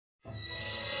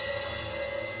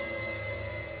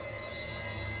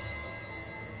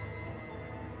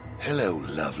Hello,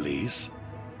 lovelies.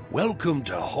 Welcome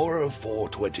to Horror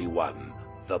 421,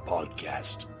 the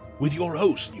podcast, with your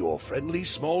host, your friendly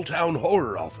small-town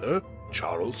horror author,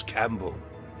 Charles Campbell.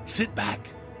 Sit back,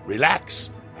 relax,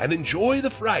 and enjoy the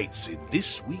frights in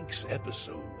this week's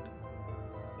episode.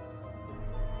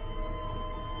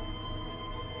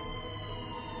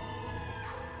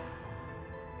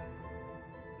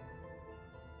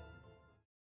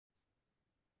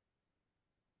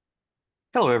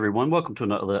 Hello, everyone. Welcome to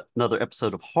another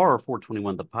episode of Horror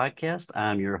 421, the podcast.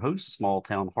 I'm your host, small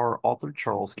town horror author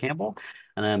Charles Campbell,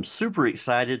 and I'm super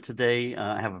excited today.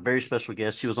 I have a very special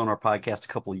guest. She was on our podcast a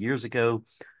couple of years ago,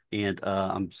 and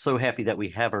I'm so happy that we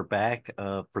have her back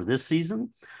for this season.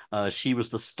 She was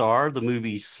the star of the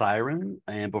movie Siren,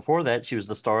 and before that, she was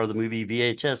the star of the movie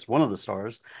VHS, one of the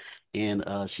stars. And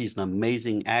she's an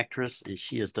amazing actress, and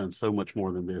she has done so much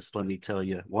more than this. Let me tell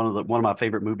you, one of my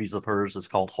favorite movies of hers is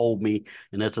called Hold Me,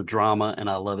 and that's a drama, and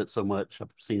I love it so much.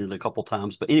 I've seen it a couple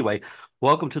times. But anyway,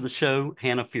 welcome to the show,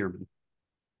 Hannah Fierman.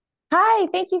 Hi,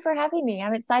 thank you for having me.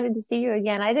 I'm excited to see you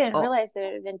again. I didn't Oh, realize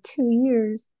it had been 2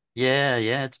 years. yeah,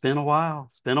 it's been a while.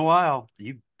 It's been a while.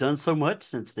 You've done so much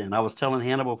since then. I was telling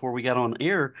Hannah before we got on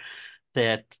air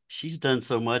that she's done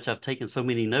so much. I've taken so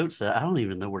many notes that I don't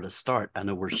even know where to start. I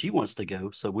know where she wants to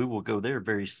go, so we will go there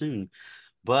very soon.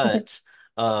 But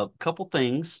a couple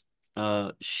things.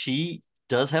 She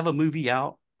does have a movie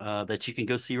out that you can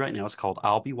go see right now. It's called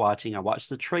I'll Be Watching. I watched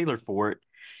the trailer for it,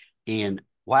 and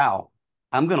wow,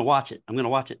 I'm gonna watch it. I'm gonna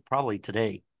watch it probably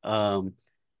today. And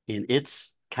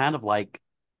it's kind of like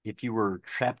if you were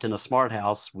trapped in a smart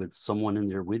house with someone in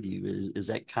there with you. Is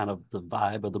that kind of the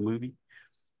vibe of the movie?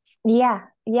 Yeah.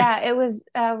 It was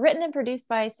written and produced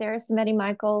by Sarah Samedi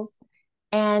Michaels,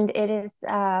 and it is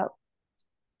the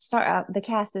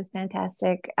cast is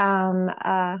fantastic.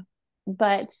 But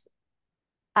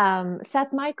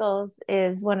Seth Michaels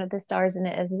is one of the stars in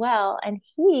it as well, and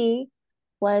he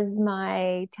was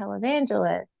my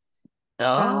televangelist.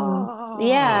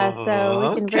 Yeah, so we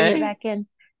Oh, can bring it okay. back in.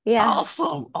 Yeah.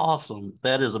 Awesome.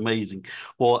 That is amazing.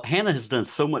 Well, Hannah has done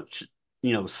so much,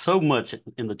 so much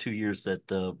in the 2 years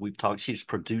that we've talked. She's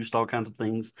produced all kinds of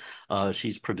things.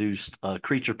 She's produced a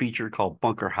creature feature called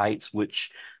Bunker Heights, which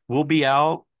will be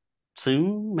out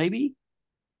soon, maybe.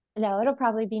 No, it'll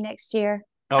probably be next year.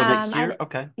 Oh, next year? I'd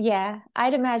Okay. Yeah,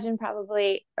 I'd imagine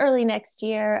probably early next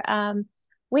year.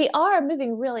 We are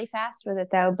moving really fast with it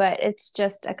though, but it's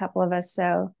just a couple of us,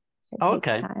 so it takes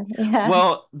Okay. time. Yeah.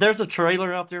 Well, there's a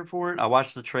trailer out there for it. I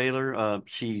watched the trailer.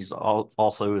 She's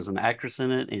also is an actress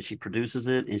in it, and she produces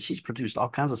it, and she's produced all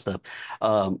kinds of stuff.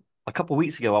 A couple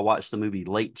weeks ago, I watched the movie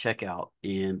Late Checkout,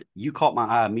 and you caught my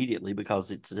eye immediately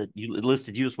because it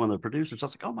listed you as one of the producers. I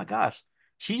was like, oh my gosh,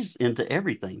 she's into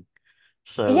everything.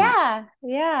 So, Yeah,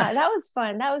 that was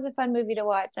fun. That was a fun movie to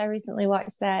watch. I recently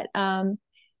watched that.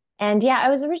 And yeah, I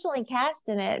was originally cast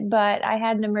in it, but I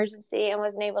had an emergency and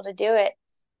wasn't able to do it.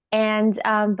 And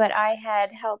but I had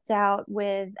helped out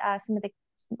with some of the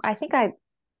I think I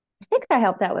think I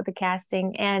helped out with the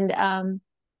casting and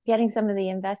getting some of the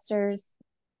investors.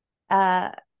 Uh,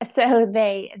 so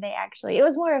they actually it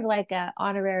was more of like a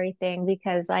honorary thing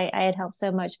because I had helped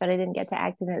so much, but I didn't get to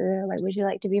act in it. They're like, "Would you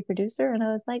like to be a producer?" And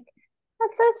I was like,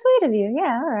 "That's so sweet of you."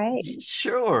 Yeah, all right.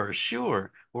 sure.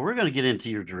 Well, we're going to get into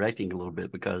your directing a little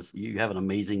bit because you have an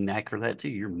amazing knack for that too.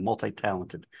 You're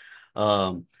multi-talented.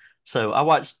 Um, so I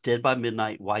watched Dead by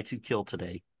Midnight, Why to Kill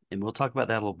today, and we'll talk about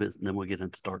that a little bit, and then we'll get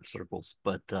into Dark Circles.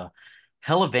 But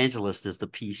Hell Evangelist is the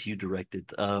piece you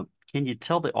directed. Can you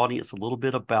tell the audience a little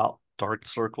bit about Dark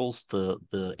Circles,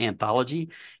 the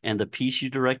anthology, and the piece you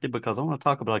directed? Because I want to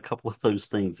talk about a couple of those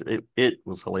things. It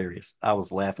was hilarious. I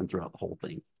was laughing throughout the whole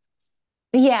thing.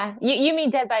 Yeah, you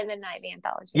mean Dead by Midnight, the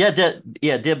anthology? Yeah,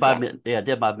 Dead by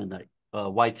Midnight.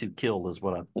 Why to Kill is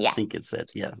what I yeah, think it said.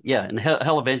 Yeah, and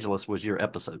Hell Evangelist was your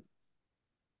episode.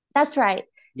 that's right.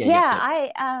 Yeah, Yeah.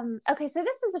 I okay, so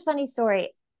this is a funny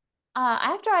story.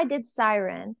 After I did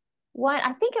Siren,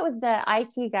 I think it was the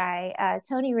IT guy,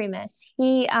 Tony Remus.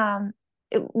 We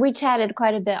chatted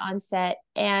quite a bit on set,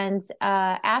 and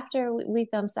after we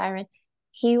filmed Siren,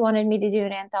 he wanted me to do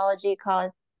an anthology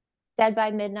called Dead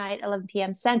by Midnight, 11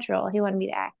 p.m. Central. He wanted me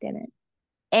to act in it,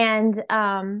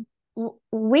 and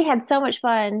we had so much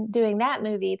fun doing that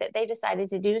movie that they decided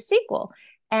to do a sequel.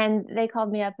 And they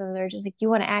called me up and they were just like, "You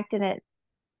want to act in it?"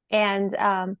 And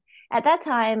at that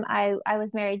time, I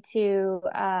was married to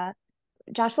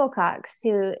Josh Wilcox,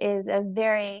 who is a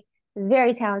very,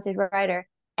 very talented writer.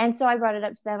 And so I brought it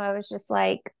up to them. I was just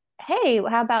like, "Hey,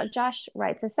 how about Josh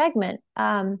writes a segment?"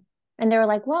 And they were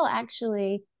like, "Well,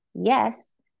 actually,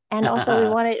 yes." And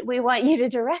also we want you to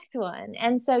direct one.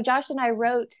 And so Josh and I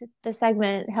wrote the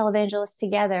segment Televangelist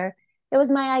together. It was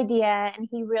my idea and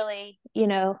he really,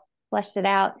 fleshed it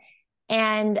out.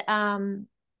 And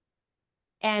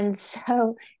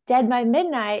so Dead by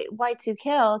Midnight, White to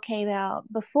Kill came out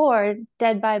before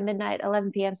Dead by Midnight,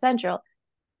 11 p.m. Central.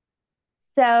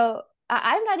 So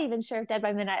I'm not even sure if Dead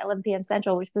by Midnight, 11 p.m.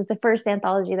 Central, which was the first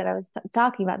anthology that I was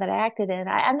talking about that I acted in,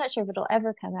 I'm not sure if it'll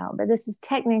ever come out, but this is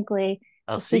technically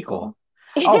A a sequel.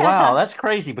 sequel. Oh wow, Yeah. that's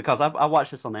crazy because I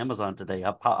watched this on Amazon today.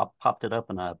 I popped it up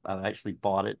and I actually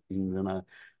bought it and then I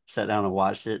sat down and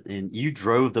watched it. And you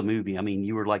drove the movie. I mean,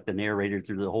 you were like the narrator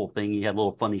through the whole thing. You had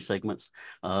little funny segments.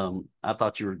 I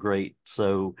thought you were great.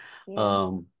 So, Yeah.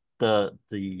 um,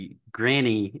 the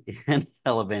granny in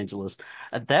Televangelist,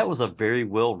 that was a very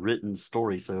well written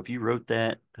story. So if you wrote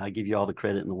that, I give you all the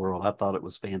credit in the world. I thought it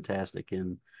was fantastic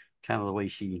and kind of the way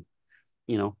she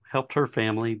helped her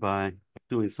family by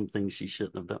doing some things she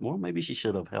shouldn't have done. Well, maybe she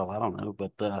should have. Hell, I don't know.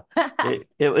 But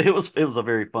it was a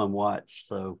very fun watch.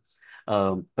 So,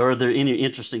 are there any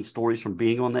interesting stories from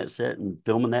being on that set and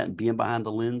filming that and being behind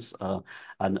the lens?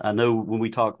 I know when we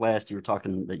talked last, you were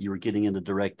talking that you were getting into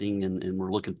directing and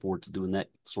we're looking forward to doing that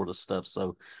sort of stuff.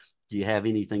 So, do you have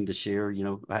anything to share?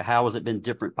 How has it been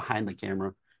different behind the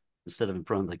camera instead of in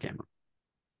front of the camera?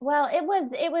 Well, it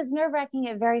was nerve-wracking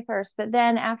at very first, but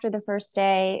then after the first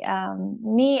day,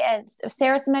 me and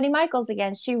Sarah Samedi Michaels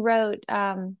again, she wrote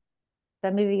the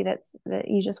movie that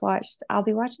you just watched. I'll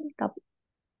be watching.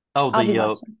 Oh, I'll be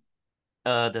watching.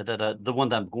 the one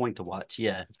that I'm going to watch.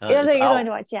 Yeah, Yeah, it's that you're going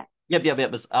to I'll. watch. Yeah. Yep.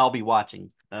 I'll be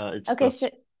watching. It's Okay, so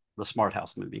the Smart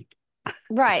House movie.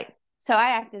 right. So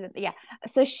I acted it. Yeah.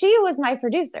 So she was my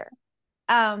producer.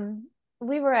 Um,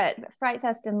 we were at Fright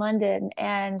Fest in London,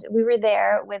 and we were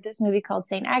there with this movie called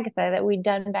Saint Agatha that we'd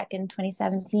done back in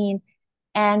 2017.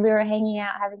 And we were hanging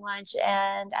out, having lunch,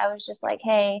 and I was just like,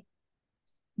 "Hey,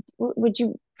 would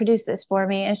you produce this for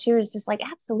me?" And she was just like,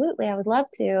 "Absolutely, I would love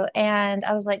to." And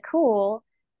I was like, "Cool."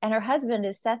 And her husband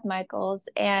is Seth Michaels,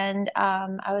 and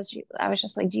I was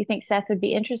just like, "Do you think Seth would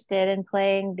be interested in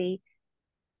playing the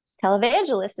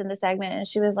televangelist in the segment?" And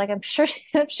she was like, I'm sure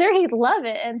he'd love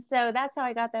it." And so that's how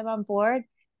I got them on board.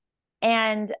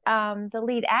 And the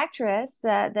lead actress,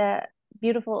 the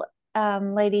beautiful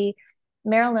lady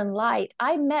Marilyn Light,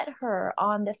 I met her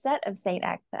on the set of Saint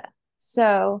Agatha.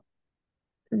 So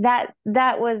that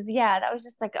was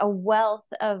just like a wealth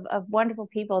of wonderful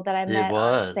people that I It met on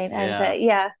was, Saint yeah. Agatha.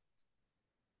 Yeah.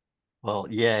 Well,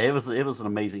 yeah, it was an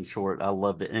amazing short. I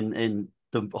loved it, and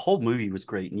the whole movie was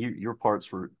great, and your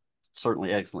parts were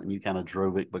certainly excellent. And you kind of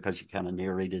drove it because you kind of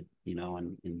narrated,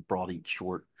 and brought each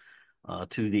short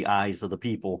to the eyes of the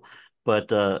people. But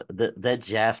that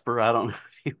Jasper, I don't know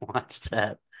if you watched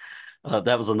that.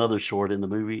 That was another short in the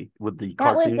movie with the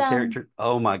That was cartoon character.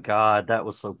 Oh my God, that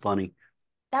was so funny.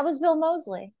 that was Bill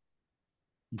Moseley.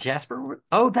 Jasper?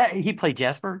 Oh, that he played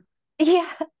Jasper? Yeah.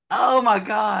 Oh my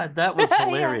God, that was Yeah.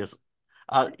 hilarious.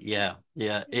 Yeah.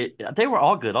 They were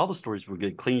all good. All the stories were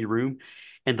good. Clean your room,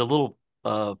 and the little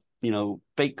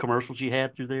fake commercials you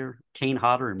had through there. Kane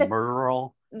Hodder and The Murder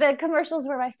All. the commercials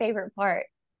were my favorite part.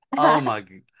 Oh my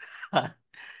God,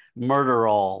 Murder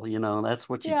All. That's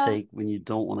what you Yeah. take when you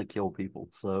don't want to kill people.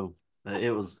 So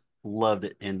it was loved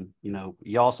it, and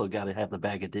you also got to have the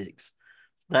bag of dicks.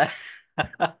 That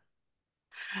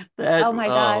that Oh my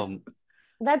gosh.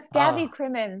 That's Davy uh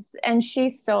Crimmins, and she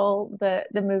stole the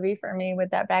movie for me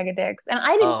with that bag of dicks. And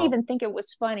I didn't oh even think it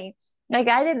was funny. Like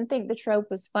I didn't think the trope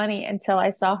was funny until I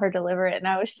saw her deliver it, and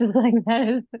I was just like,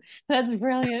 that's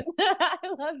brilliant. I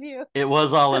love you. It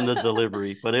was all in the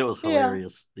delivery, but it was Yeah.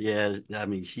 hilarious. Yeah, I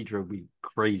mean, she drove me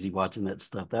crazy watching that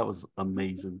stuff. That was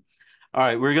amazing. All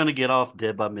right, we're going to get off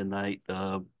Dead by Midnight,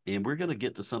 and we're going to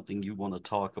get to something you want to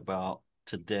talk about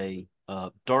today.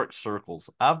 Dark Circles.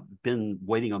 I've been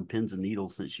waiting on pins and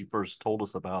needles since you first told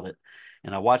us about it,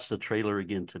 and I watched the trailer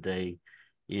again today,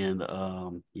 and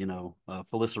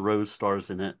Felissa Rose stars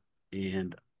in it,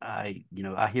 and I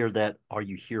hear that "Are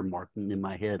you here, Martin?" in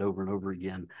my head over and over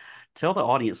again. Tell the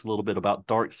audience a little bit about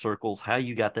Dark Circles, how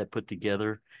you got that put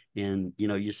together. And,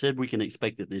 you said we can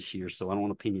expect it this year, so I don't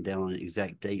want to pin you down on an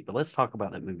exact date, but let's talk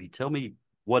about that movie. Tell me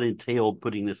what entailed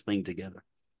putting this thing together.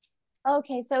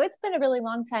 Okay, so it's been a really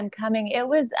long time coming. It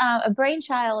was a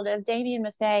brainchild of Damien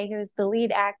Maffei, who's the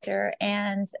lead actor,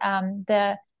 and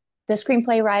the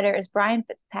screenplay writer is Brian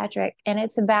Fitzpatrick, and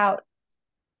it's about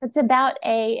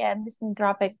a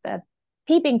misanthropic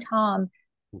peeping Tom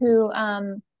Mhm. who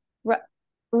r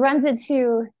runs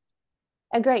into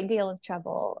a great deal of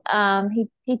trouble.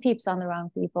 He peeps on the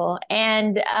wrong people,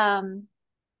 and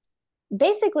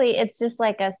basically it's just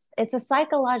like it's a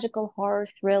psychological horror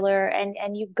thriller,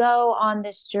 and you go on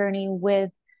this journey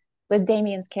with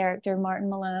Damien's character, Martin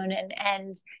Malone,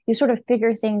 and you sort of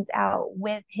figure things out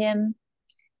with him.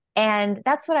 And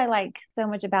that's what I like so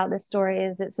much about this story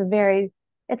is it's a very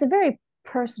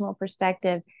personal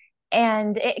perspective.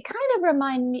 And it kind of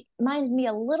reminded me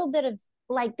a little bit of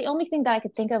like the only thing that I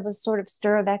could think of was sort of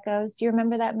Stir of Echoes. Do you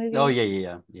remember that Oh movie?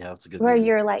 yeah. It's a good Where movie.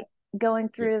 you're like going Yeah.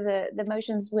 through the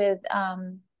motions with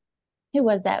who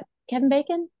was that? Kevin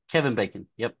Bacon? Kevin Bacon.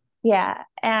 Yep. Yeah.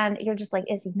 And you're just like,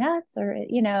 is he nuts? Or,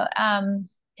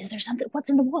 is there something what's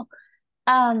in the wall?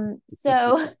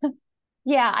 So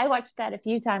yeah, I watched that a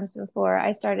few times before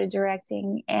I started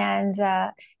directing, and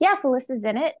yeah, Felicia's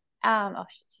in it. Oh,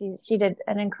 she did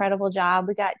an incredible job.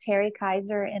 We got Terry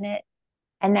Kaiser in it,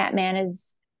 and that man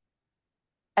is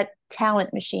a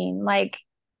talent machine. Like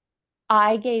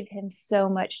I gave him so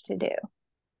much to do,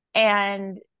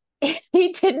 and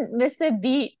he didn't miss a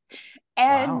beat.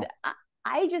 And Wow.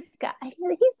 I just got, he's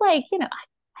like,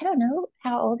 I don't know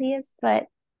how old he is, but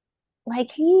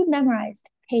like he memorized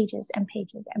pages and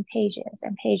pages and pages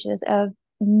and pages of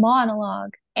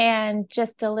monologue and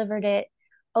just delivered it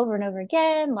over and over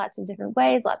again, lots of different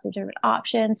ways, lots of different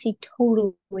options. He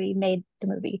totally made the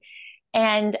movie.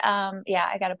 And yeah,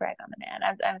 I got to brag on the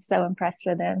man. I'm so impressed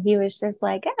with him. He was just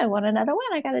like, I want another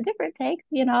one. I got a different take.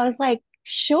 I was like,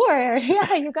 sure.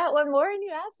 Yeah, you got one more and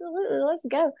you absolutely, let's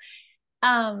go.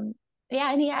 Um,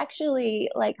 yeah, and he actually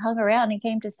like hung around. He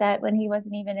came to set when he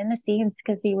wasn't even in the scenes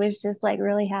because he was just like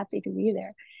really happy to be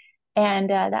there. And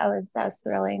that was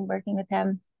thrilling working with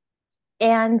him.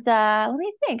 And let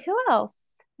me think, who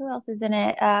else? Who else is in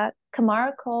it?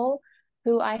 Kamara Cole,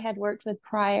 who I had worked with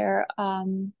prior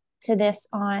to this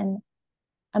on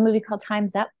a movie called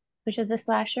Time's Up, which is a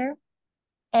slasher.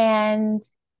 And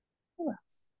who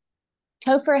else?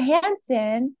 Topher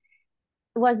Hansen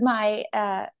was my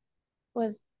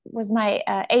was my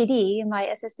AD, my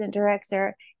assistant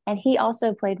director, and he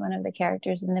also played one of the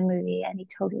characters in the movie, and he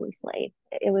totally slayed.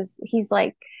 He's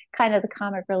like kind of the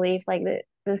comic relief, like the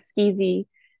skeezy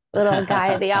little guy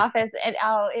at the office, and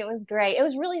oh, it was great. It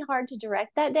was really hard to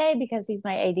direct that day because he's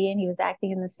my AD and he was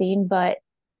acting in the scene, but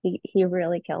he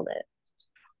really killed it.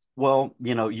 Well,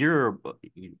 you're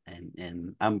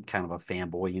and I'm kind of a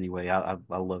fanboy anyway. I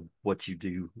love what you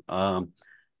do. And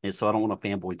so I don't want to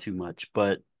fanboy too much,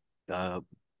 but uh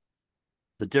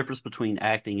the difference between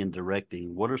acting and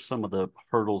directing, what are some of the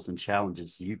hurdles and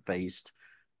challenges you faced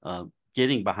uh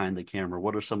getting behind the camera?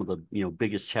 What are some of the,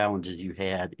 biggest challenges you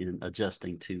had in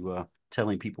adjusting to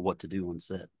telling people what to do on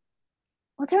set?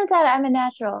 Well, it turns out I'm a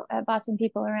natural at bossing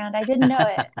people around. I didn't know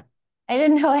it. I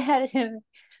didn't know I had it in,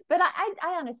 but I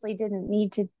honestly didn't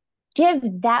need to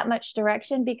give that much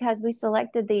direction because we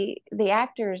selected the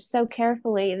actors so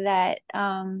carefully that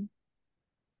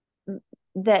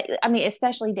I mean,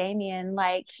 especially Damien,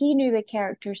 like he knew the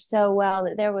character so well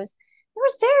that there was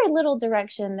very little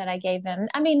direction that I gave him.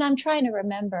 I mean, I'm trying to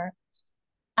remember.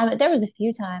 I mean, there was a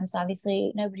few times,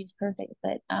 obviously, nobody's perfect,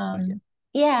 but Okay.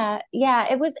 yeah,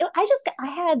 I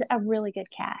had a really good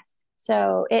cast.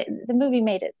 So the movie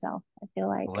made itself, I feel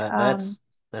like. Well,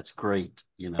 that's great.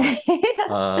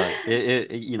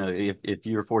 If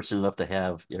you're fortunate enough to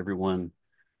have everyone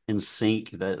in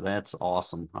sync, that's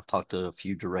awesome. I've talked to a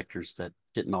few directors that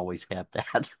didn't always have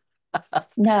that.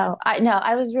 No,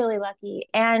 I was really lucky.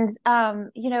 And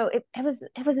it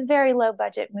was a very low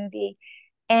budget movie.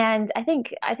 And I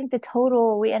think the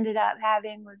total we ended up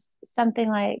having was something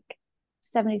like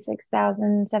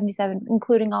 76,000, 77,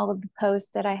 including all of the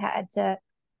posts that I had to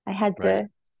Right.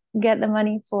 get the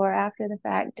money for after the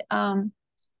fact.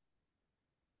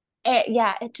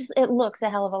 Yeah, it looks a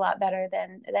hell of a lot better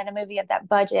than a movie of that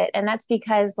budget, and that's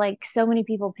because like so many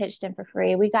people pitched in for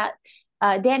free. We got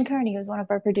Dan Kearney was one of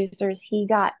our producers. He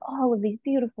got all of these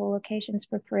beautiful locations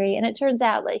for free, and it turns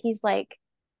out that he's like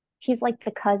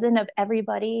the cousin of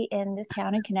everybody in this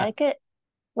town in Connecticut.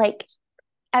 Like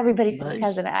everybody's his Nice.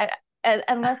 cousin,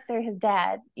 unless they're his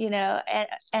dad,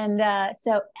 and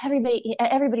so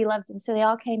everybody loves him. So they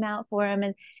all came out for him,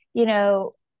 and you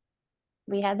know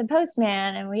we had the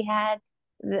postman and we had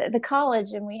the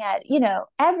college and we had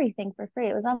everything for free.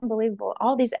 It was unbelievable,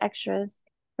 all these extras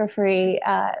for free.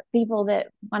 People that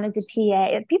wanted to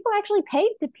pa, people actually paid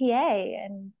to pa,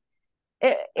 and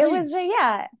it was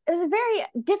Nice. it was a very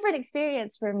different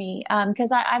experience for me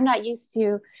because I'm not used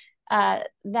to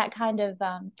that kind of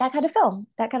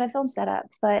film setup,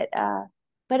 but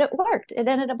it worked. It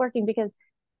ended up working because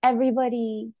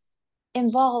everybody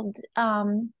involved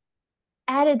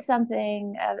added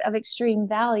something of extreme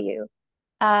value.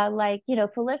 Like,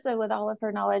 Felissa with all of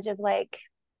her knowledge of like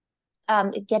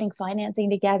getting financing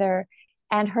together,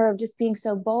 and her just being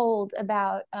so bold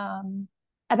about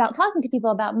talking to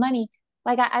people about money.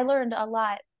 Like I learned a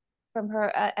lot from her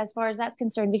as far as that's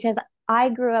concerned, because I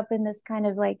grew up in this kind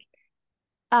of like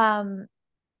um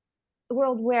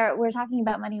world where talking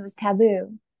about money was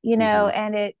taboo, Hmm.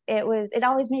 and it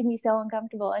always made me so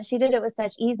uncomfortable. And she did it with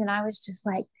such ease, and I was just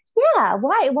like, yeah,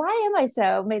 why am I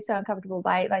so made so uncomfortable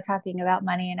by talking about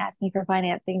money and asking for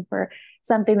financing for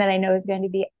something that I know is going to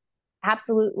be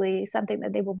absolutely something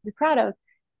that they will be proud of.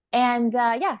 And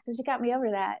yeah, so she got me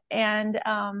over that. And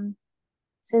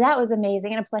so that was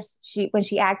amazing. And plus she when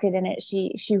she acted in it,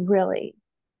 she really,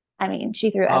 I mean, she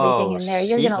threw everything Oh, in there.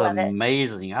 You're she's gonna love it.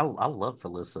 amazing. I love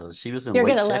Felissa. She was in You're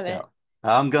Late gonna love it. Checkout.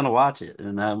 I'm gonna watch it,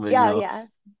 and Yeah, yeah. if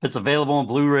it's available on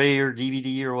Blu-ray or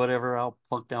DVD or whatever, I'll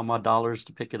plunk down my dollars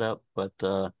to pick it up. But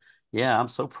yeah, I'm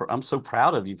so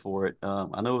proud of you for it.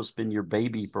 I know it's been your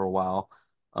baby for a while.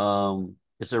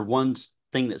 Is there one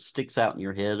thing that sticks out in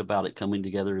your head about it coming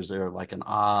together? Is there like an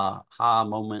aha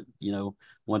moment?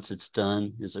 Once it's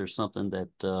done, is there something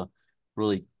that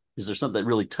really is there something that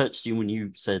really touched you when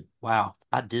you said, "Wow,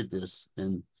 I did this,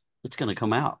 and it's going to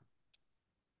come out"?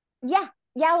 Yeah.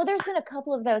 Yeah, well, there's been a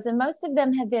couple of those, and most of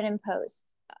them have been in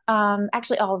post.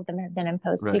 Actually, all of them have been in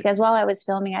post, Right. because while I was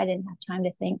filming, I didn't have time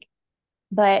to think.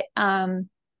 But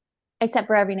except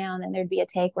for every now and then there'd be a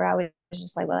take where I was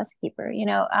just like, well, that's a keeper.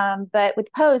 But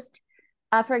with post,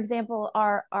 for example,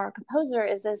 our composer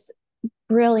is this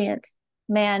brilliant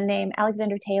man named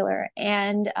Alexander Taylor,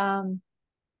 and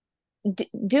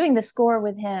doing the score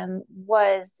with him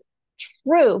was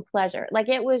true pleasure. Like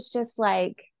it was just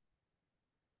like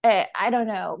I don't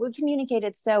know. We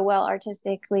communicated so well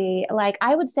artistically. Like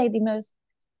I would say the most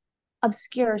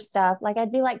obscure stuff. Like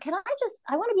I'd be like, I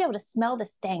want to be able to smell the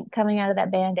stank coming out of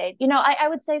that band-aid. I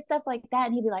would say stuff like that,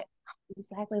 and he'd be like,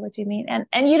 exactly what you mean. And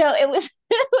it was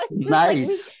it was just like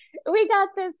Nice. we got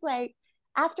this like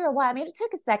after a while. I mean, it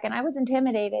took a second. I was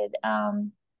intimidated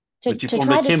to But you to formed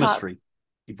a try to talk. chemistry.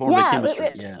 You formed a Yeah, chemistry.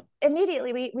 Yeah.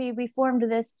 immediately we formed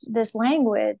this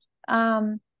language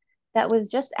that was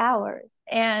just ours.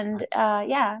 And Nice.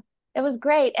 yeah, it was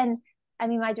great. And I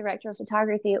mean, my director of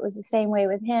photography, it was the same way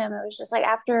with him. It was just like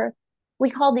after we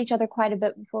called each other quite a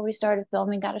bit before we started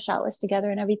filming, got a shot list together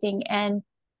and everything. And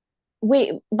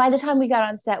by the time we got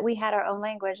on set, we had our own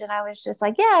language. And I was just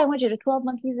like, yeah, I want you to 12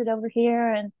 monkeys it over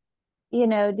here and,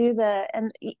 do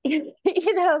and,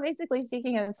 basically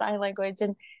speaking in sign language.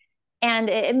 And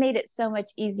it made it so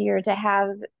much easier to have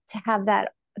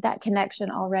that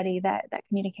connection already, that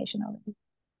communication already.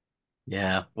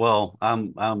 Yeah. Well,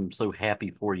 I'm so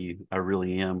happy for you. I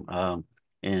really am.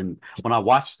 And when I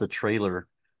watched the trailer,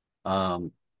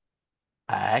 um,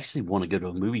 I actually want to go to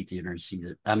a movie theater and see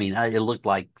it. I mean, it looked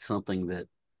like something that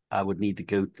I would need to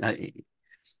go.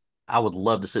 I would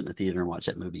love to sit in the theater and watch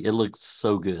that movie. It looks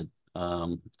so good.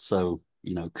 So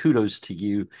kudos to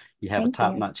you. You have a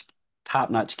Thank you. top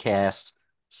notch cast.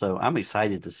 So I'm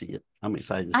excited to see it. I'm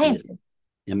excited to I see am it, too.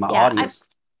 and my Yeah, audience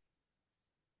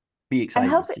be I'm excited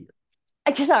to hoping. see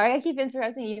it. Sorry, I keep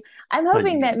interrupting you. I'm No, you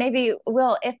hoping that good. maybe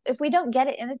we'll, if we don't get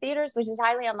it in the theaters, which is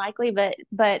highly unlikely, but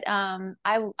I'm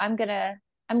gonna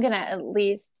at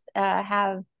least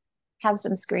have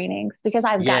some screenings, because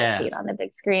I've got to see Yeah, it on the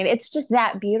big screen. It's just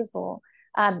that beautiful.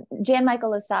 Jan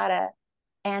Michael Losada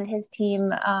and his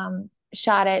team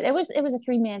shot it. It was a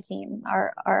three-man team,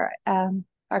 our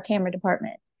camera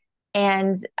department,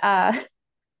 and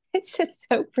it's just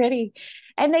so pretty.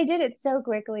 And they did it so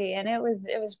quickly, and it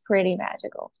was pretty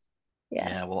magical. Yeah.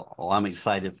 yeah. Well, I'm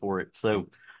excited for it. So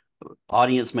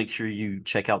audience, make sure you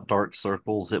check out Dark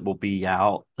Circles. It will be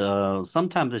out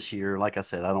sometime this year. Like I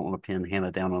said, I don't want to pin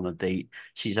Hannah down on a date.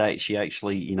 She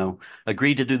actually,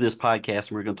 agreed to do this podcast,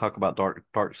 and we're going to talk about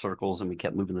Dark Circles, and we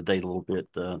kept moving the date a little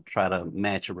bit to try to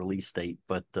match a release date.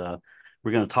 But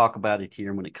we're going to talk about it here,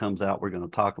 and when it comes out, we're going to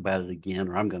talk about it again,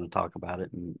 or I'm going to talk about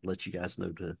it and let you guys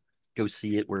know to go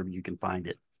see it wherever you can find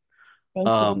it. Thank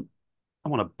you. I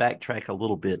want to backtrack a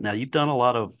little bit. Now, you've done a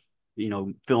lot of,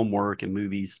 film work and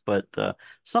movies, but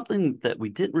something that we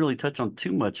didn't really touch on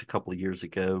too much a couple of years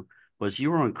ago was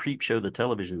you were on Creep Show, the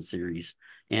television series.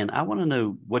 And I want to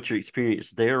know what your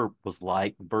experience there was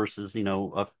like versus,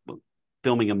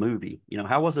 filming a movie.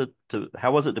 How was it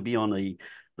to be on the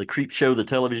Creep Show, the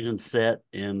television set,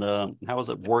 and how was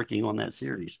it working on that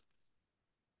series?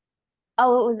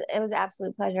 Oh, it was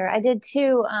absolute pleasure. I did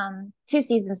two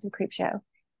seasons of Creep Show,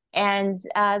 and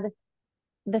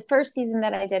the first season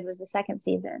that I did was the second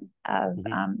season of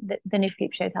Hmm. the new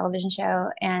Creep Show television show,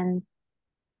 and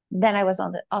then I was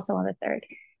also on the third,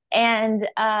 and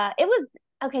it was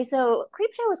okay. So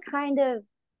Creep Show was kind of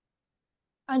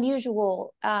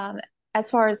unusual. as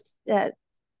far as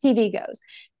TV goes,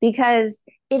 because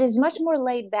it is much more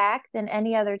laid back than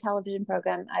any other television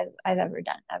program I've ever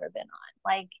been on.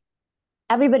 Like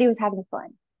everybody was having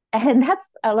fun. And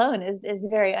that's alone is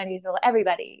very unusual.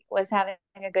 Everybody was having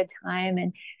a good time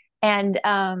and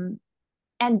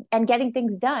getting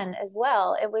things done as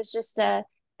well. It was just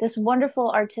this wonderful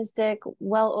artistic,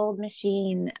 well-oiled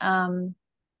machine. And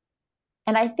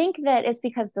I think that it's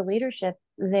because the leadership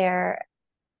there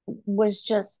was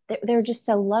just they're just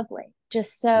so lovely,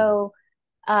 just so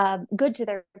good to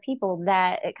their people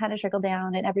that it kind of trickled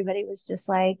down and everybody was just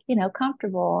like,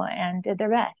 comfortable and did their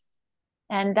best.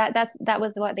 And that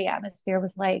was what the atmosphere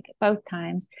was like both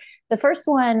times. The first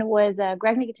one was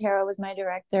Greg Nicotero was my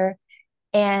director,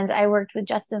 and I worked with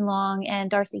Justin Long and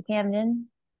Darcy Camden,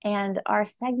 and our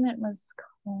segment was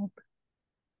called,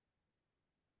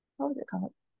 what was it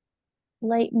called?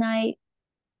 Late Night.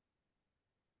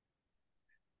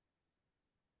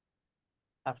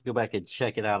 I have to go back and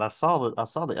check it out. I saw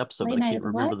the episode, Late but I Night can't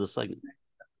remember what? the segment.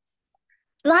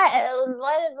 Light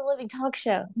of the Living Talk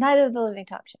Show. Night of the Living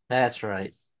Talk Show. That's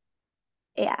right.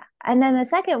 Yeah. And then the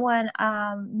second one,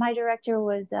 my director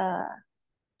was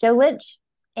Joe Lynch,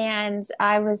 and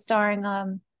I was starring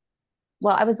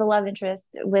well, I was the love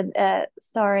interest with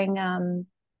starring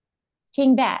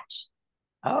King Batch.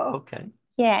 Oh, okay.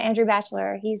 Yeah, Andrew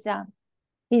Batchelor. He's a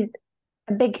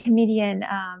big comedian,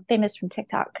 famous from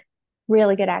TikTok.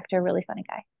 Really good actor, really funny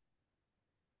guy.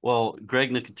 Well,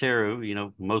 Greg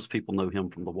Nicotero, most people know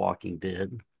him from The Walking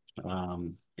Dead.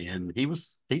 And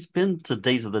he's been to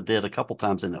Days of the Dead a couple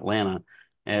times in Atlanta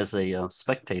as a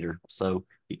spectator. So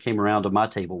he came around to my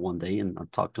table one day and I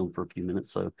talked to him for a few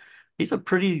minutes. So he's a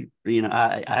pretty,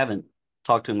 I haven't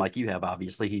talked to him like you have,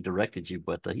 obviously. He directed you,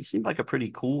 but he seemed like a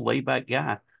pretty cool, laid back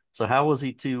guy. So how was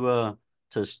he to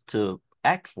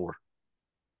act for?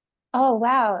 Oh,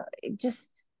 wow.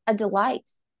 Just a delight.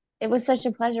 It was such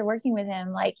a pleasure working with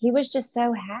him. Like he was just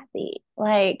so happy.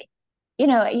 Like, you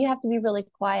have to be really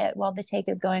quiet while the take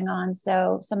is going on.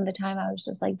 So some of the time I was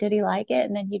just like, did he like it?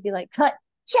 And then he'd be like, cut,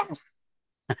 yes.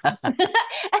 And I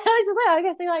was just like, oh, I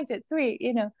guess he liked it. Sweet.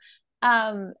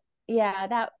 Um, yeah,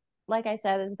 that, like I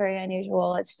said, is very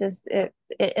unusual. It's just it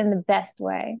in the best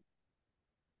way.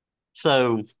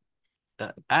 So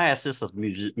I asked this of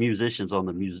musicians on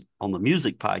the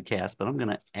music podcast, but I'm going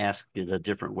to ask it a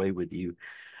different way with you.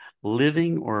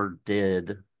 Living or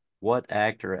dead, what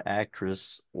actor,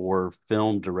 actress, or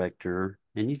film director,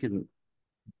 and you can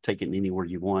take it anywhere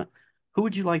you want, who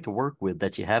would you like to work with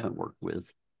that you haven't worked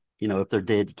with? If they're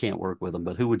dead, you can't work with them,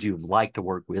 but who would you like to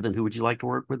work with, and who would you like to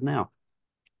work with now?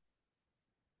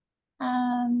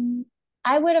 Um,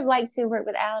 I would have liked to work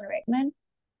with Alan Rickman,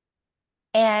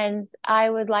 and I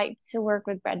would like to work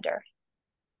with Brenda.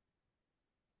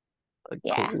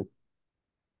 Yeah. Cool.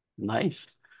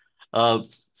 Nice. Uh,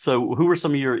 so who were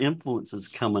some of your influences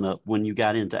coming up when you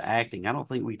got into acting? I don't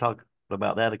think we talked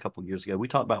about that a couple of years ago. We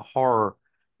talked about horror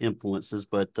influences,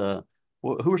 but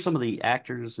who are some of the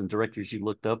actors and directors you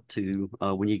looked up to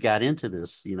when you got into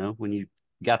this, when you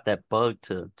got that bug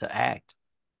to act?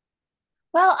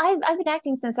 Well, I've been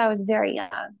acting since I was very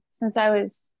young. Since I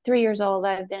was 3 years old,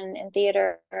 I've been in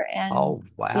theater, and Oh,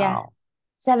 yeah, wow.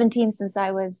 17 since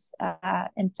I was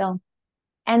in film.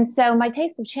 And so my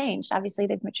tastes have changed. Obviously,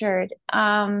 they've matured.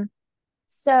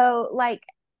 So like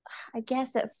I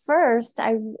guess at first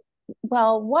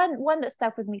well, one that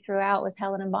stuck with me throughout was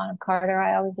Helena Bonham Carter.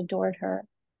 I always adored her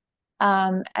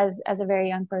as a very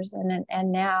young person,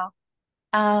 and now.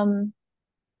 Um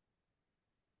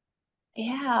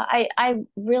yeah, I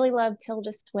really love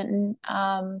Tilda Swinton.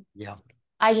 Yeah.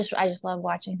 I just love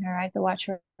watching her. I could watch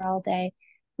her all day.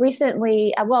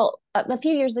 Recently, well, a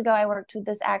few years ago, I worked with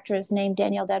this actress named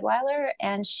Danielle Deadweiler,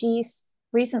 and she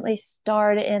recently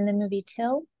starred in the movie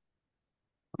Till,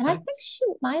 and I Okay. think she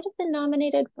might have been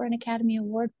nominated for an Academy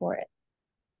Award for it.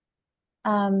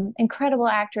 Incredible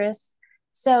actress.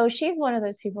 So she's one of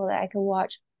those people that I could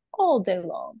watch all day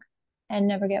long and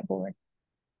never get bored.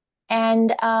 And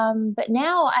but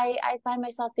now I find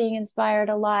myself being inspired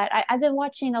a lot. I've been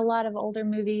watching a lot of older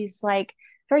movies. Like,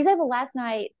 for example, last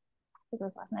night, I think it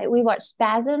was last night, we watched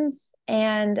Spasms,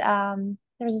 and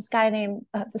there was this guy named,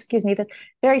 excuse me, this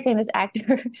very famous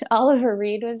actor, Oliver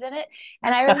Reed was in it.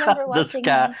 And I remember This watching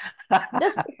guy. him.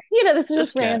 This, this is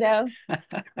This just guy. rando.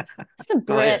 It's a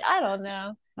Go Brit, ahead. I don't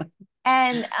know.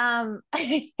 And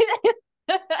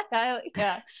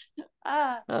yeah.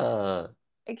 Uh, Uh,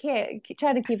 I can't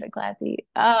try to keep it classy.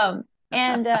 And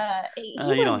he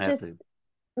you don't was have just to.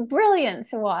 brilliant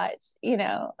to watch,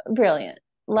 brilliant,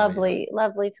 Oh, yeah. lovely,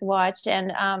 lovely to watch.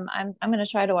 And I'm gonna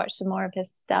try to watch some more of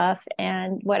his stuff.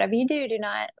 And whatever you do, do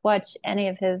not watch any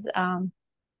of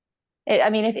I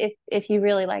mean, if you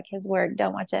really like his work,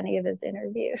 don't watch any of his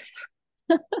interviews.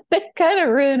 They kind of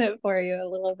ruin it for you a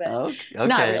little bit. Okay,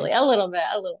 Not okay. really, a little bit,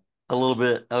 a little. A little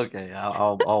bit. Okay,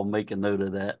 I'll make a note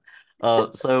of that.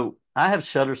 So I have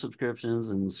Shutter subscriptions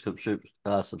and subscription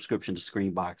to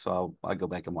Screenbox, so I go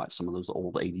back and watch some of those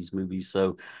old '80s movies.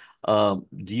 So,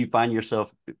 do you find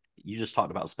yourself? You just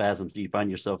talked about spasms. Do you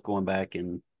find yourself going back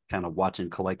and kind of watching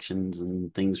collections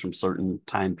and things from certain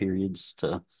time periods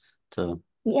to I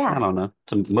Yeah, don't know,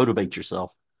 to motivate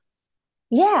yourself?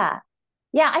 yeah.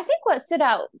 Yeah, I think what stood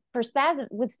out for spasms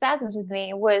with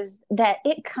me was that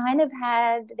it kind of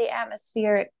had the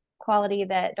atmospheric quality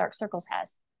that Dark Circles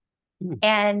has. Hmm.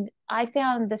 And I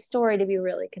found the story to be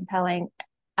really compelling.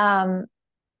 Um,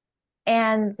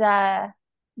 and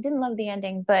didn't love the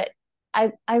ending, but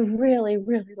I really,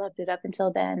 really loved it up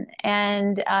until then.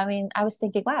 And I mean, I was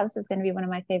thinking, wow, this is going to be one of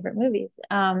my favorite movies.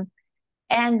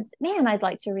 And man, I'd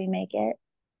like to remake it.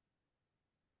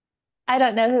 I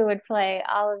don't know who would play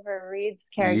Oliver Reed's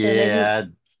character. Maybe Yeah,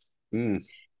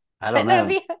 I don't that'd know.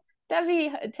 be that'd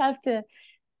be tough to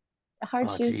hard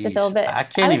Oh, shoes to fill. geez, But I I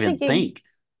can't was even thinking, think.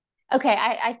 okay,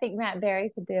 I think Matt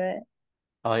Berry could do it.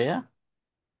 Oh yeah.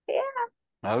 Yeah,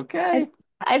 I Okay.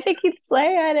 I think he'd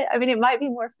slay at it. I mean, it might be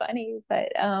more funny, but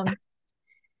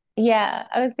yeah,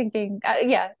 I was thinking,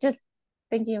 yeah, just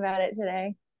thinking about it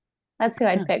today. That's who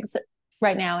I'd pick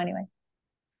right now, anyway.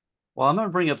 Well, I'm going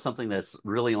to bring up something that's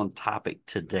really on topic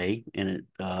today, and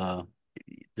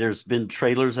there's been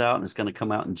trailers out, and it's going to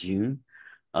come out in June,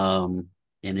 um,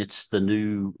 and it's the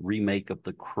new remake of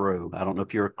The Crow. I don't know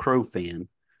if you're a Crow fan,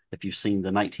 if you've seen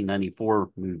the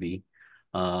 1994 movie,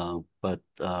 but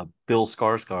Bill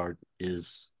Skarsgård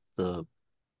is the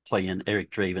playing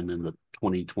Eric Draven in the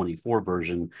 2024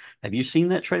 version. Have you seen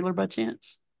that trailer by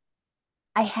chance?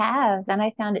 I have, and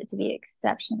I found it to be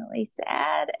exceptionally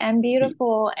sad and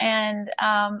beautiful. And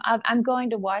I'm going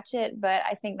to watch it, but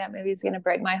I think that movie is going to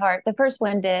break my heart. The first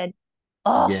one did.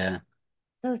 Oh, Yeah.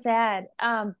 so sad.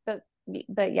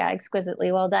 But yeah,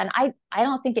 exquisitely well done. I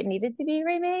don't think it needed to be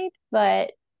remade,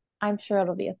 but I'm sure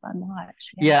it'll be a fun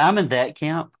watch. Yeah. Yeah, I'm in that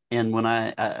camp, and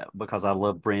when because I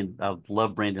love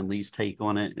Brandon Lee's take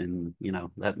on it, and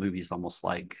that movie's almost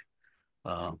like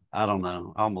I don't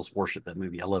know, I almost worship that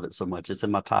movie. I love it so much. It's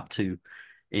in my top two.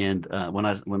 And when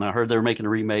I heard they were making a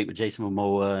remake with Jason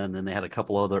Momoa, and then they had a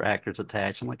couple other actors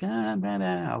attached, I'm like, man,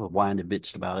 I was whined and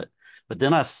bitched about it. But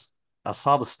then I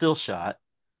saw the still shot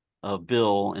of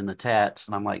Bill in the tats,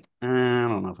 and I'm like, I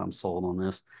don't know if I'm sold on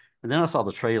this. And then I saw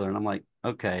the trailer, and I'm like,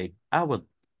 okay, I would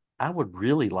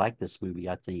really like this movie,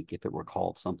 I think, if it were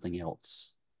called something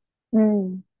else.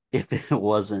 Mm. If it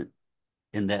wasn't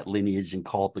in that lineage and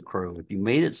called The Crow. If you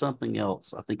made it something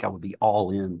else, I think I would be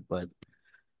all in, but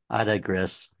I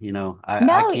digress. I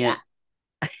No, can't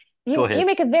go you ahead.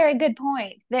 make a very good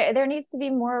point. There needs to be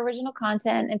more original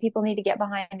content, and people need to get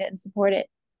behind it and support it.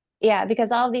 Yeah,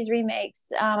 because all of these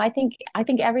remakes, I think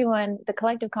everyone, the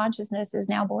collective consciousness is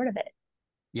now bored of it.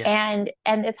 Yeah.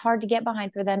 And it's hard to get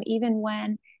behind for them, even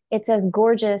when it's as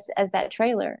gorgeous as that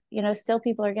trailer. Still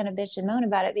people are gonna bitch and moan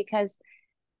about it because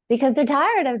they're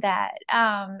tired of that.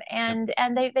 Yep.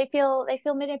 And they feel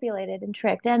manipulated and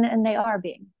tricked, and they are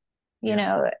being, you Yeah.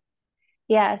 know,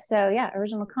 yeah. So yeah,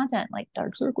 original content like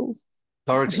Dark Circles.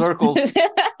 Dark Circles.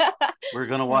 We're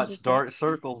gonna I'm watch just kidding. Dark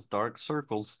Circles, Dark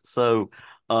Circles. So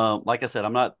like I said,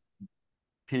 I'm not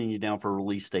pinning you down for a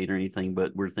release date or anything,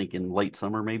 but we're thinking late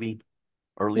summer, maybe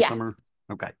early Yeah, summer.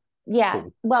 Okay, yeah.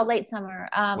 cool. Well, late summer.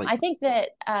 Late I think that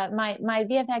my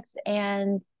VFX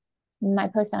and my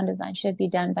post sound design should be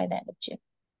done by the end of June.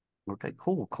 Okay,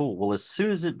 cool, cool. Well, as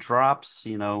soon as it drops,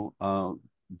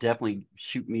 definitely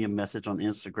shoot me a message on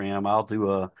Instagram. I'll do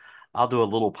a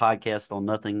little podcast on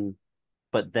nothing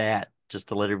but that, just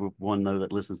to let everyone know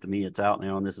that listens to me. It's out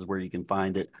now, and this is where you can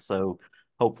find it. So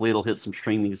hopefully it'll hit some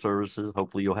streaming services.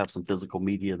 Hopefully you'll have some physical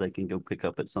media they can go pick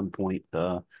up at some point.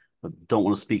 Don't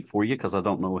want to speak for you because I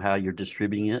don't know how you're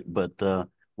distributing it, but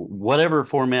whatever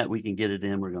format we can get it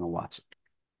in, we're going to watch it.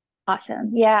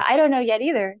 Awesome. Yeah, I don't know yet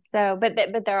either. So, but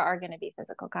there are going to be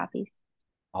physical copies.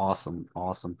 Awesome,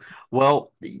 awesome.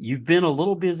 Well, you've been a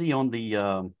little busy well,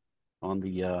 I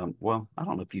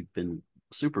don't know if you've been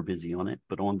super busy on it,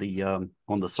 but on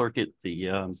the circuit,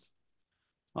 the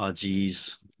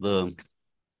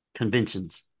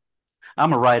conventions.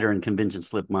 I'm a writer, and conventions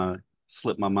slipped my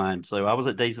mind. So I was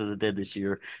at Days of the Dead this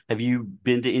year. Have you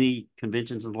been to any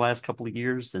conventions in the last couple of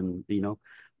years? And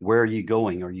where are you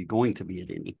going? Are you going to be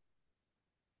at any?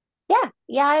 Yeah,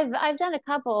 yeah, I've done a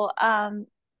couple.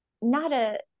 Not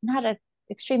a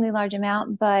extremely large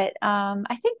amount, but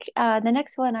I think the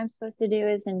next one I'm supposed to do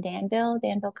is in Danville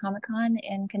Comic Con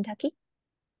in Kentucky.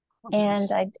 Oh, And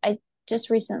nice. I just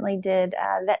recently did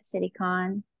Vet City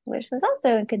Con, which was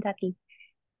also in Kentucky,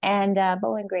 and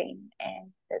Bowling Green,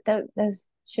 and those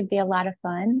should be a lot of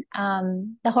fun.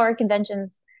 The horror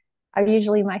conventions are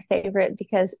usually my favorite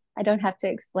because I don't have to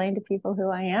explain to people who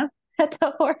I am at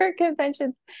the horror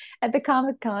conventions. At the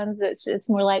Comic Cons, it's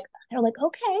more like they're like,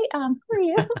 okay, who are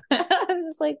you? I was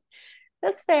just like,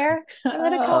 that's fair. I'm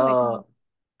at a Comic Uh, Con.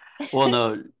 well,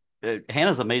 no,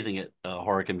 Hannah's amazing at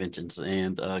horror conventions,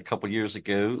 and a couple years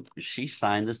ago, she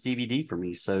signed this DVD for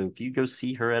me. So if you go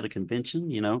see her at a convention,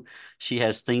 she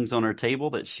has things on her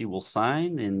table that she will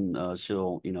sign, and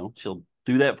she'll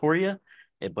do that for you.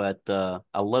 But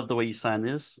I love the way you sign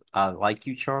this. I like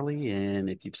you, Charlie, and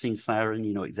if you've seen Siren,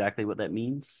 you know exactly what that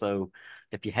means. So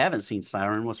if you haven't seen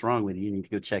Siren, what's wrong with you? You need to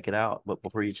go check it out. But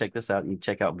before you check this out, you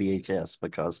check out VHS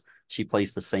because she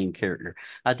plays the same character.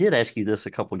 I did ask you this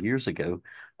a couple years ago.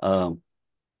 Um,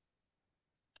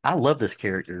 I love this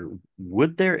character.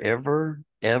 Would there ever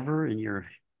in your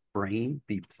brain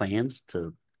be plans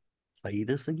to play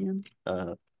this again?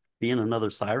 Be in another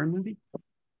Siren movie?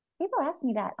 People ask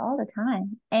me that all the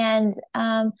time, and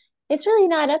it's really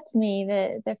not up to me.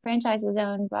 The franchise is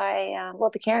owned by well,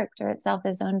 the character itself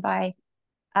is owned by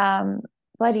um,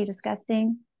 Bloody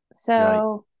Disgusting. Right.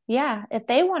 So yeah, if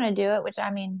they want to do it, which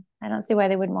I mean, I don't see why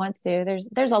they wouldn't want to.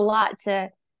 There's a lot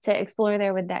to explore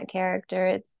there with that character.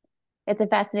 It's a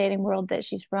fascinating world that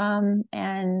she's from,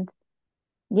 and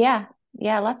yeah,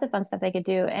 yeah, lots of fun stuff they could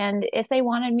do. And if they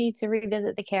wanted me to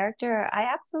revisit the character,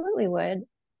 I absolutely would.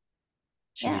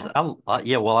 Jeez, Yeah.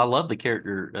 yeah, well, I love the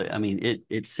character. I mean,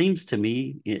 it seems to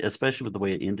me, especially with the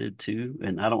way it ended too,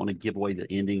 and I don't want to give away the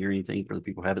ending or anything for the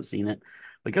people who haven't seen it,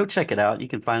 but go check it out. You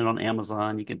can find it on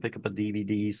Amazon. You can pick up a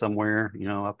DVD somewhere.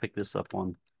 I picked this up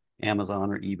on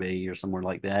Amazon or eBay or somewhere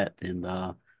like that. And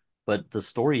but the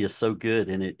story is so good,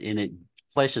 and it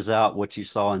fleshes out what you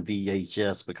saw in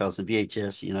VHS because in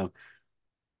VHS,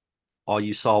 all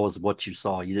you saw was what you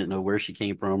saw. You didn't know where she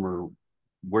came from or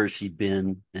where she'd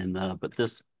been. And but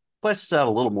this fleshes out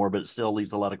a little more, but it still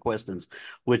leaves a lot of questions,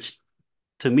 which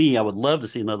to me, I would love to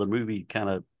see another movie kind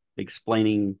of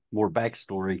explaining more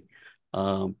backstory.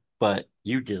 But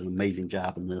you did an amazing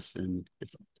job in this, and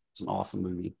it's an awesome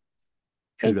movie.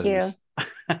 Thank you. Kudos.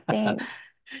 Thanks.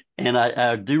 And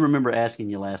I do remember asking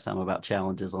you last time about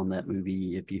challenges on that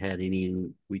movie, if you had any,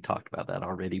 and we talked about that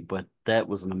already. But that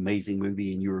was an amazing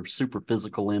movie, and you were super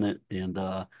physical in it. And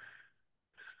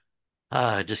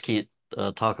I just can't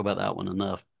talk about that one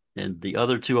enough. And the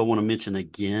other two I want to mention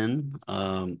again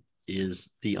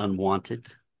is The Unwanted.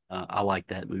 I like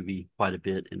that movie quite a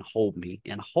bit, and Hold Me.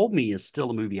 And Hold Me is still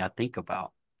a movie I think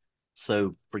about.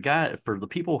 So for the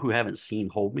people who haven't seen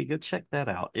Hold Me, go check that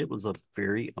out. It was a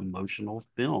very emotional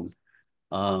film.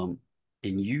 Um,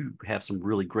 and you have some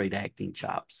really great acting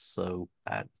chops. So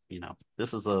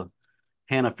this is a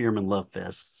Hannah Fierman love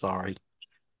fest. Sorry.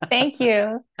 Thank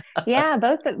you. Yeah,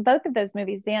 both of those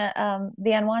movies, The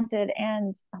Unwanted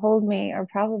and Hold Me, are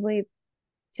probably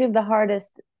two of the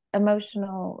hardest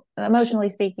emotionally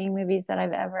speaking movies that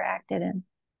I've ever acted in.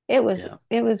 Yeah.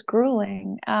 It was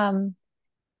grueling.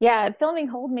 Yeah, filming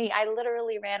Hold Me, I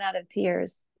literally ran out of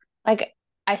tears. Like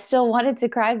I still wanted to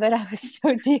cry, but I was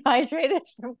so dehydrated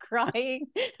from crying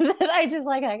that I just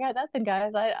like I got nothing,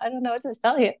 guys. I don't know what to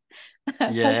tell you.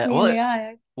 Look Yeah. me in the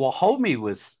eye. Well, Hold Me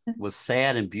was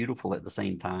sad and beautiful at the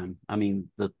same time. I mean,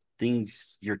 the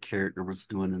things your character was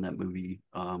doing in that movie,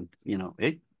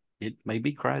 it made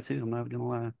me cry too. I'm not gonna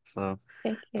lie. So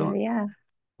Thank you. don't. Yeah.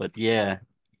 But yeah,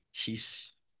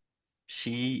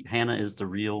 Hannah is the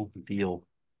real deal.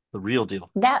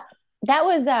 That that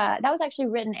was actually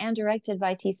written and directed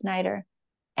by T. Snyder,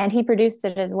 and he produced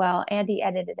it as well, and he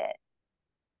edited it.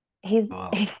 He's Wow,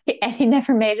 and he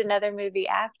never made another movie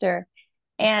after.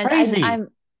 that's And crazy.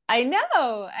 I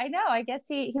know. I guess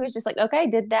he was just like, okay,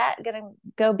 did that, gonna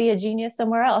go be a genius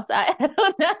somewhere else. I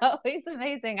don't know. He's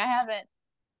amazing. I haven't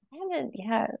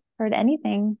yeah heard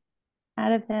anything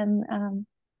out of him.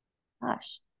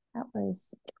 Gosh, that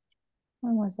was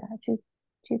when was that?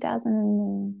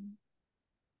 2000.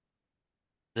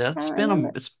 I That's don't been a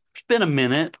remember. it's been a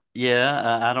minute.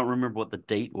 Yeah, I don't remember what the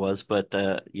date was, but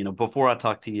before I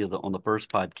talked to you on the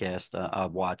first podcast, I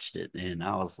watched it and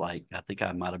I was like, I think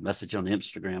I might have messaged on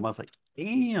Instagram. I was like,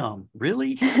 "Damn,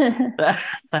 really?"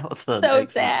 That was an So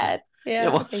excellent film. sad. It Yeah,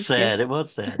 was thank you. sad. It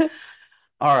was sad.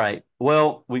 All right.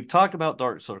 Well, we've talked about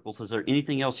Dark Circles. Is there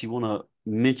anything else you want to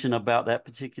mention about that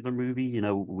particular movie?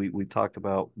 We've talked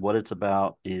about what it's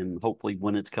about and hopefully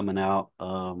when it's coming out.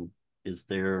 Is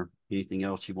there anything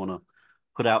else you want to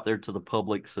put out there to the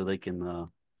public so they can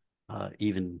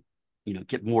even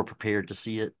get more prepared to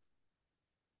see it?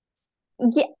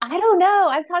 Yeah, I don't know.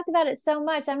 I've talked about it so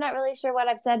much. I'm not really sure what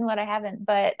I've said and what I haven't,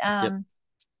 Yep.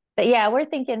 but yeah, we're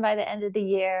thinking by the end of the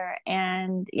year,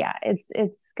 and yeah,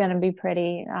 it's gonna be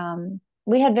pretty.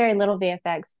 We had very little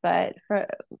VFX, but for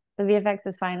the VFX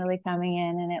is finally coming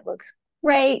in, and it looks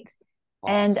great.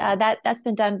 And Awesome. that's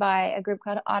been done by a group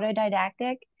called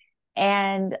Autodidactic,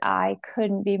 and I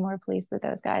couldn't be more pleased with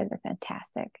those guys. They're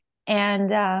fantastic. And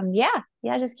yeah,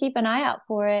 just keep an eye out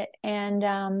for it. And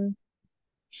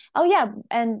oh yeah,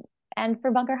 and for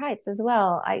Bunker Heights as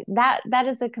well. I that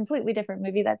is a completely different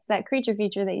movie. That's that creature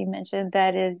feature that you mentioned.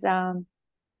 That is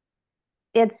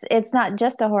it's not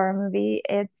just a horror movie.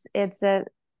 It's a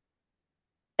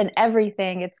an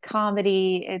everything. It's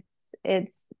comedy.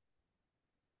 It's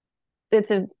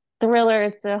a thriller.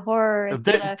 It's a horror. It's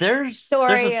There, a there's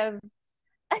story a of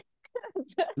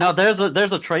no, there's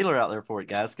a trailer out there for it,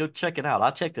 guys. Go check it out.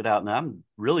 I checked it out, and I'm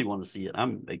really want to see it.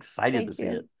 I'm excited to thank see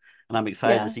you. it, and I'm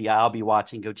excited to Yeah. see. I'll be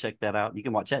watching. Go check that out. You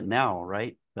can watch that now,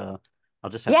 right? I'll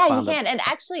just have to Yeah, you find a. can. And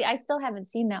actually I still haven't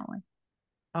seen that one.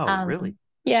 Oh, Um, really?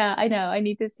 yeah, I know. I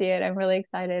need to see it. I'm really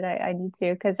excited. I need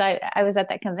to because I was at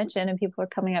that convention and people were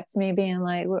coming up to me being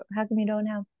like, "How come you don't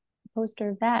have a poster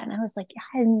of that?" And I was like,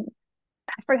 "Yeah,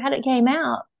 I forgot it came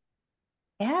out.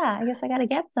 Yeah, I guess I got to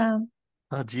get some."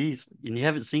 Oh, geez, and you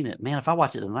haven't seen it, man. If I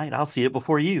watch it tonight, I'll see it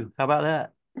before you. How about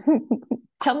that?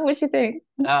 Tell me what you think.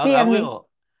 I DM me. will.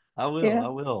 I will. Yeah. I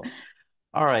will.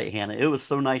 All right, Hannah. It was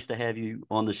so nice to have you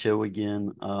on the show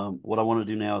again. What I want to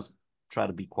do now is try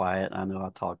to be quiet. I know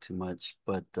I talk too much,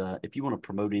 but if you want to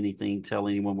promote anything, tell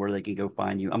anyone where they can go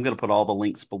find you. I'm going to put all the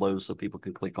links below so people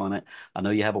can click on it. I know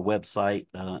you have a website,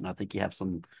 and I think you have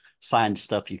some signed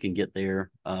stuff you can get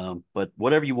there. But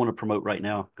whatever you want to promote right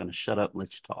now, I'm going to shut up and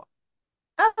let you talk.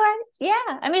 All right.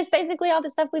 Yeah. I mean, it's basically all the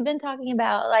stuff we've been talking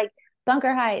about, like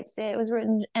Bunker Heights. It was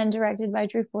written and directed by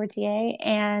Drew Fortier,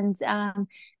 and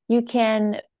you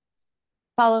can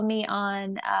follow me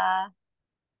on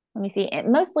let me see.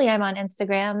 Mostly I'm on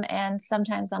Instagram and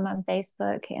sometimes I'm on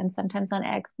Facebook and sometimes on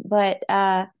X, but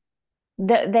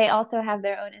they also have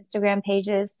their own Instagram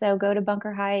pages. So go to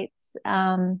Bunker Heights.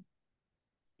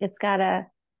 It's got a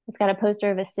it's got a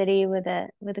poster of a city with a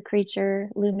creature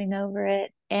looming over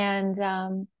it. And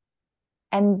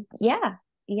yeah,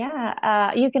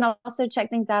 yeah. You can also check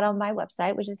things out on my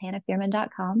website, which is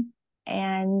hannahfearman.com.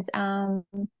 And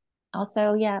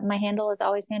also, yeah, my handle is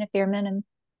always Hannah Fierman. I'm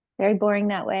very boring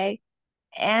that way.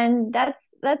 And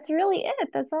that's really it.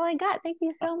 That's all I got. Thank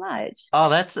you so much. Oh,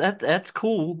 that's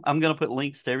cool. I'm gonna put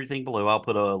links to everything below. I'll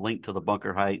put a link to the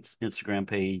Bunker Heights Instagram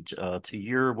page, to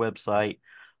your website.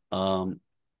 Um,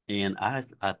 and I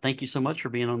thank you so much for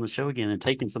being on the show again and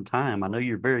taking some time. I know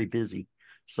you're very busy,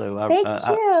 so Thank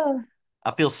you. I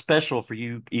feel special for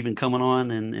you even coming on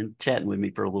and chatting with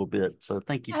me for a little bit. So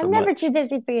thank you so I'm never too much.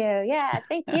 busy for you. Yeah,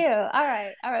 thank you. All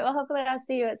right. All right. Well, hopefully I'll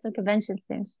see you at some convention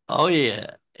soon. Oh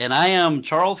yeah. And I am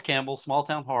Charles Campbell, small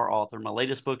town horror author. My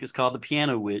latest book is called The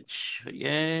Piano Witch.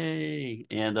 Yay.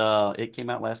 And it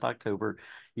came out last October.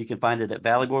 You can find it at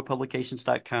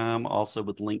valleyboypublications.com, also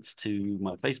with links to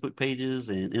my Facebook pages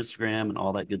and Instagram and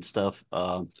all that good stuff.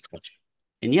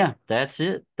 And yeah, that's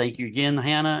it. Thank you again,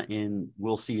 Hannah, and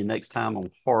we'll see you next time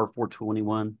on Horror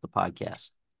 421, the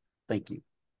podcast. Thank you.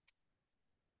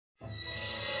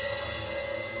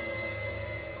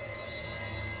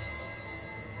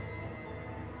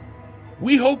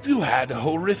 We hope you had a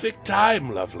horrific time,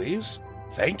 lovelies.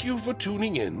 Thank you for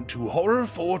tuning in to Horror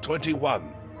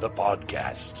 421, the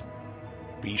podcast.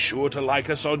 Be sure to like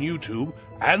us on YouTube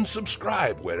and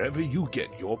subscribe wherever you get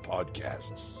your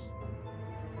podcasts.